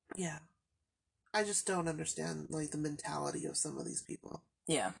 Yeah. I just don't understand, like, the mentality of some of these people.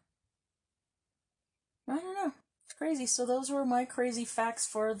 Yeah. I don't know. It's crazy. So those were my crazy facts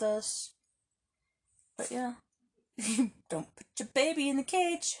for this. But yeah. Don't put your baby in the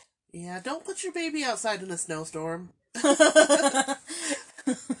cage. Yeah, don't put your baby outside in a snowstorm.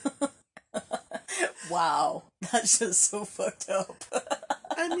 Wow. That's just so fucked up.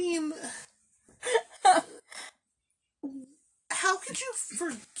 I mean... How could you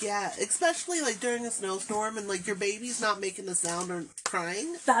forget? Especially, like, during a snowstorm and, like, your baby's not making a sound or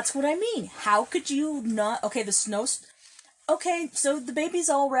crying? That's what I mean. How could you not... Okay, Okay, so the baby's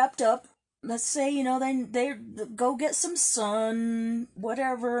all wrapped up. Let's say, you know, then they go get some sun,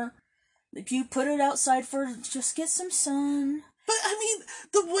 whatever. If you put it outside just get some sun. But, I mean,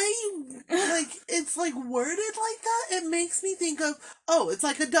 the way you, like, it's, like, worded like that, it makes me think of, oh, it's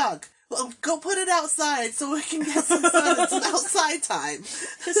like a dog. Well, go put it outside so it can get some sun. It's an outside time.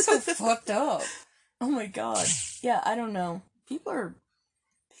 It's so fucked up. Oh my god. Yeah, I don't know. People are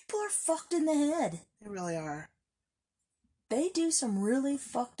fucked in the head. They really are. They do some really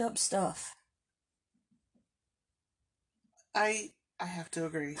fucked up stuff. I have to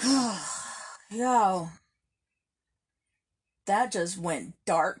agree. Yo. That just went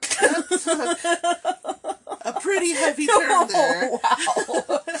dark. A pretty heavy turn there. Oh,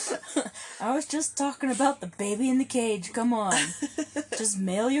 wow. I was just talking about the baby in the cage. Come on. Just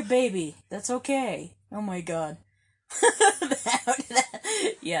mail your baby. That's okay. Oh my god.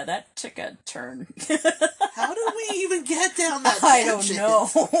 Yeah, that took a turn. How did we even get down that I tangent?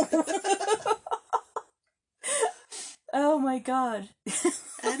 don't know. Oh my god.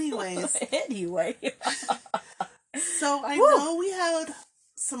 Anyways. Anyway. So I know we had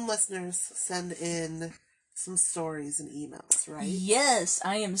some listeners send in some stories and emails, right? Yes,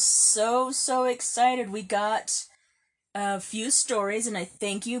 I am so excited. We got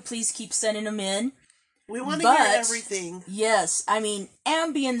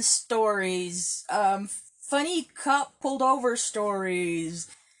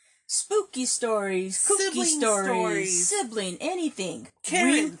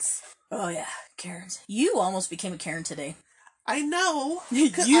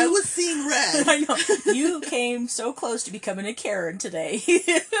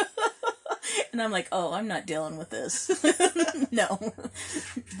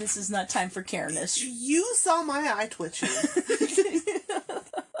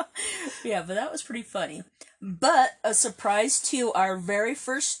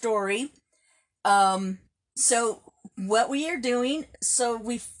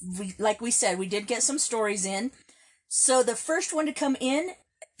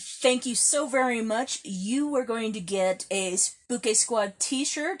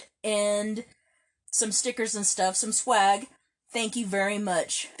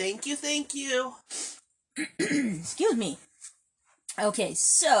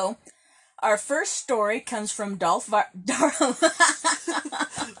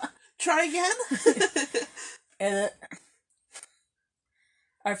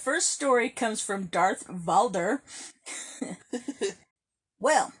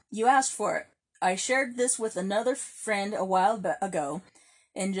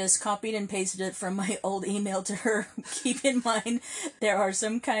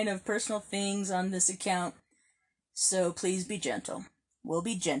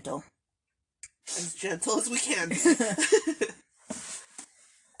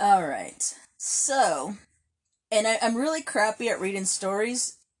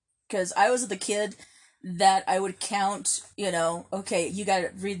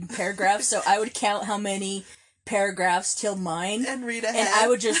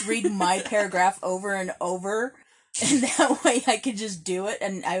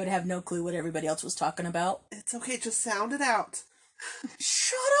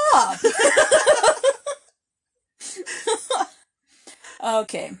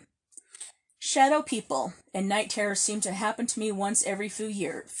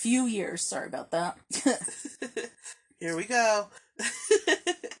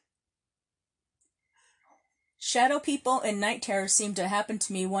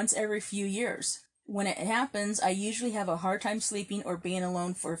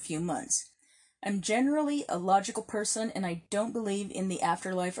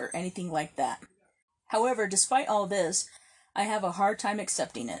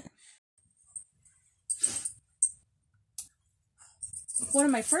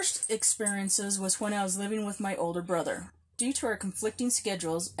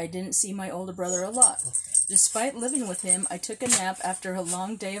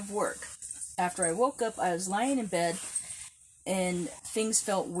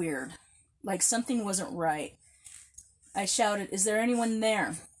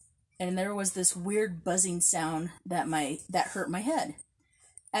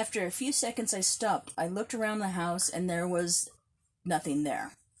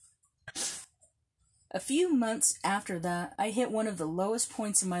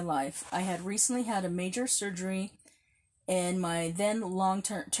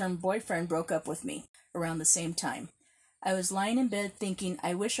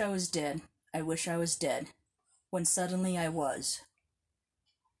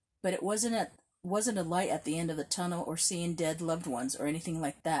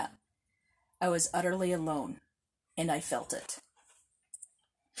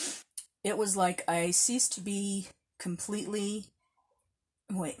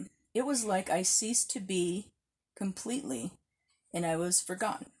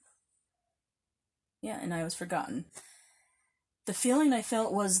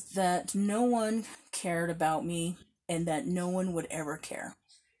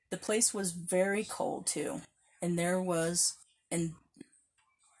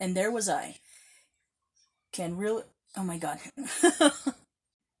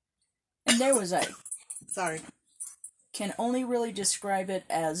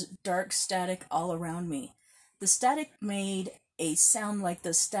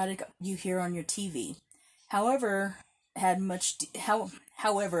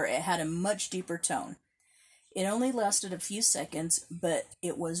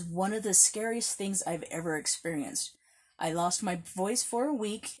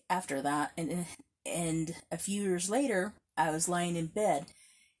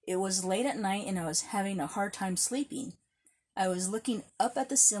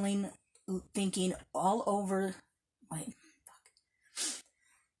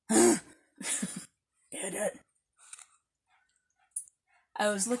I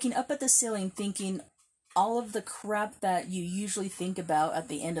was looking up at the ceiling thinking all of the crap that you usually think about at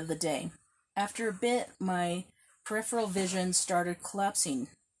the end of the day. After a bit, my peripheral vision started collapsing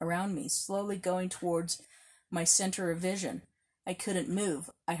around me, slowly going towards my center of vision. I couldn't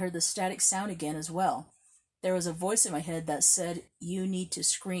move. I heard the static sound again as well. There was a voice in my head that said, "You need to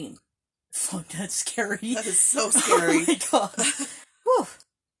scream." Fuck, that's scary. That is so scary. Oh my god. Whew.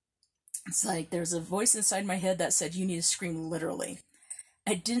 It's like there's a voice inside my head that said, "You need to scream," literally.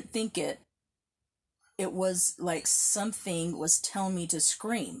 I didn't think it. It was like something was telling me to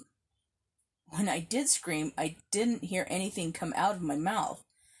scream. When I did scream, I didn't hear anything come out of my mouth.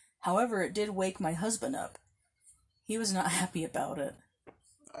 However, it did wake my husband up. He was not happy about it.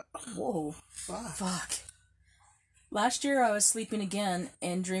 Whoa. Fuck. Last year I was sleeping again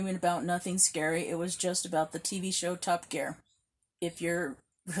and dreaming about nothing scary. It was just about the TV show Top Gear. If you're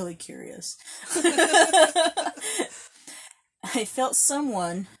really curious. I felt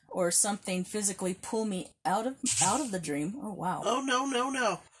someone or something physically pull me out of the dream. Oh wow. Oh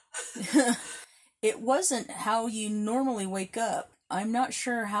no. It wasn't how you normally wake up. I'm not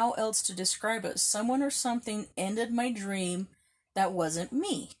sure how else to describe it. Someone or something ended my dream that wasn't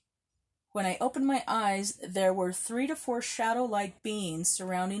me. When I opened my eyes, there were 3 to 4 shadow-like beings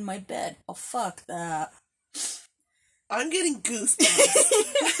surrounding my bed. Oh, fuck that. I'm getting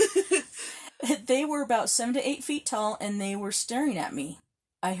goosebumps. They were about 7 to 8 feet tall, and they were staring at me.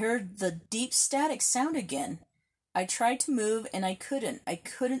 I heard the deep static sound again. I tried to move, and I couldn't. I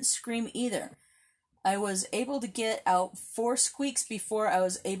couldn't scream either. I was able to get out 4 squeaks before I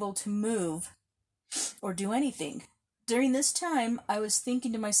was able to move or do anything. During this time, I was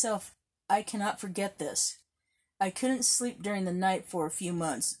thinking to myself, I cannot forget this. I couldn't sleep during the night for a few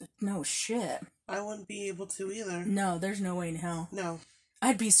months. No shit. I wouldn't be able to either. No, there's no way in hell. No.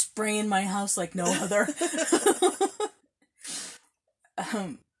 I'd be spraying my house like no other.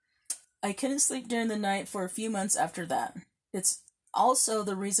 I couldn't sleep during the night for a few months after that. It's also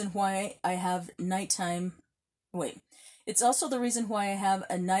the reason why I have nighttime... Wait. It's also the reason why I have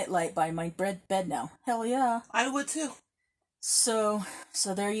a nightlight by my bed now. Hell yeah. I would too. So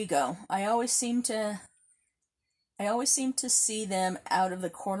there you go. I always seem to see them out of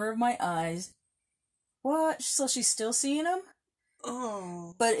the corner of my eyes. What? So she's still seeing them?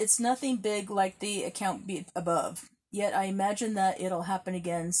 Oh. But it's nothing big like the account above. Yet I imagine that it'll happen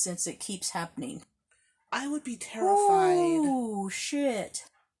again since it keeps happening. I would be terrified. Oh, shit.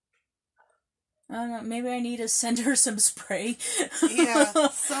 I don't know, maybe I need to send her some spray. Yeah,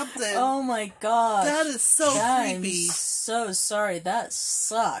 something. Oh my god. That is so creepy. I'm so sorry. That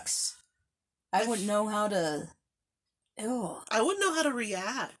sucks. I wouldn't know how to... Ew. I wouldn't know how to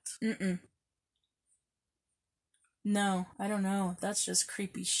react. Mm-mm. No, I don't know. That's just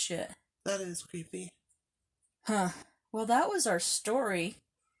creepy shit. That is creepy. Huh. Well, that was our story.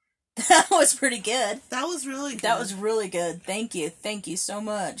 That was pretty good. That was really good. That was really good. Thank you. Thank you so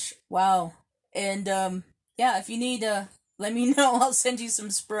much. Wow. And, yeah, if you need, let me know. I'll send you some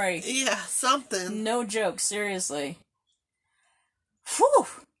spray. Yeah, something. No joke. Seriously. Whew.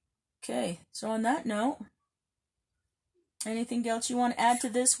 Okay. So on that note, anything else you want to add to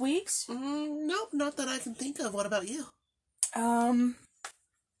this week's? Nope, not that I can think of. What about you?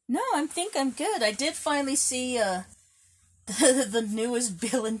 No, I think I'm good. I did finally see, the newest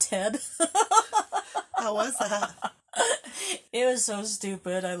Bill and Ted. How was that? It was so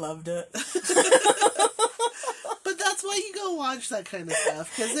stupid. I loved it. But that's why you go watch that kind of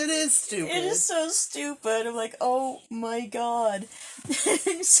stuff, because it is stupid. It is so stupid. I'm like, oh my god.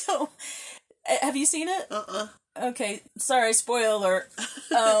 So, have you seen it? Okay, sorry, spoiler alert.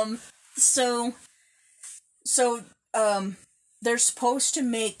 So, they're supposed to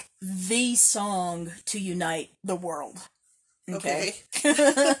make the song to unite the world. Okay.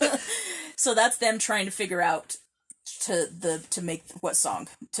 So that's them trying to figure out to make what song,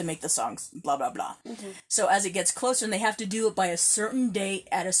 to make the songs, blah, blah, blah. Mm-hmm. So as it gets closer, and they have to do it by a certain date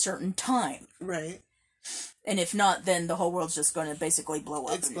at a certain time. Right. And if not, then the whole world's just going to basically blow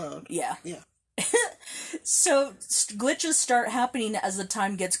up. Explode. Yeah. Yeah. So glitches start happening as the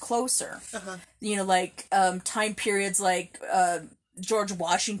time gets closer. You know, like time periods like George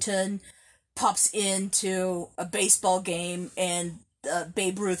Washington pops into a baseball game and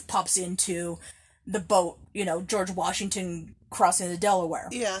Babe Ruth pops into the boat, you know, George Washington crossing the Delaware.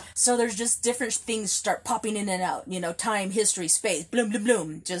 Yeah. So there's just different things start popping in and out, you know, time, history, space, bloom, bloom,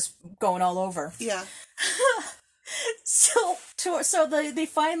 bloom, just going all over. Yeah. So they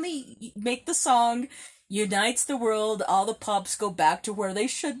finally make the song, unites the world, all the pups go back to where they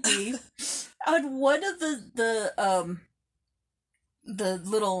should be. And one of the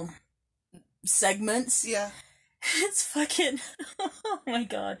little segments It's fucking, oh my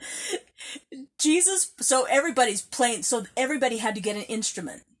god. Jesus, so everybody's playing, so everybody had to get an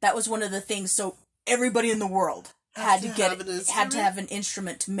instrument. That was one of the things, so everybody in the world had to have an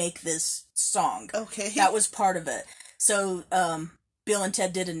instrument to make this song. Okay. That was part of it. So, Bill and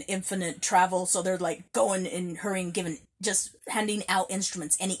Ted did an infinite travel, so they're like going and hurrying, just handing out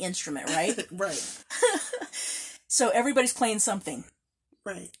instruments, any instrument, right? Right. So everybody's playing something.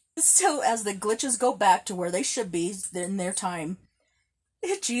 Right. So as the glitches go back to where they should be in their time,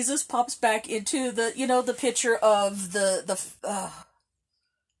 Jesus pops back into the picture of the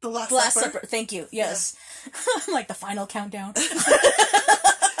Last Supper. Thank you. Yes. Yeah. Like the final countdown.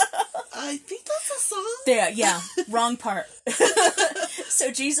 I think that's a song. Yeah. Wrong part.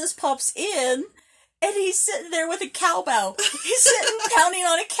 So Jesus pops in, and he's sitting there with a cowbell. He's sitting pounding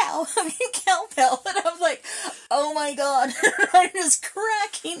on a cowbell, and I'm like, oh my god! I'm just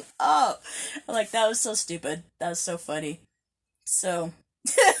cracking up. I'm like, that was so stupid. That was so funny. So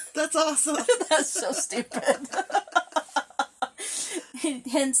that's awesome. That's so stupid.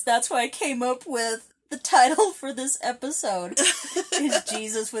 Hence, that's why I came up with the title for this episode is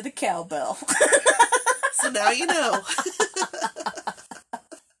Jesus with a Cowbell. So now you know.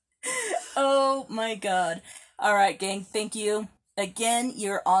 Oh my god. Alright, gang, thank you. Again,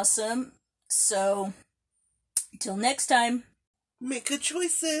 you're awesome. So, until next time. Make good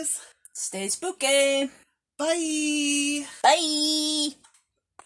choices. Stay spooky. Bye. Bye.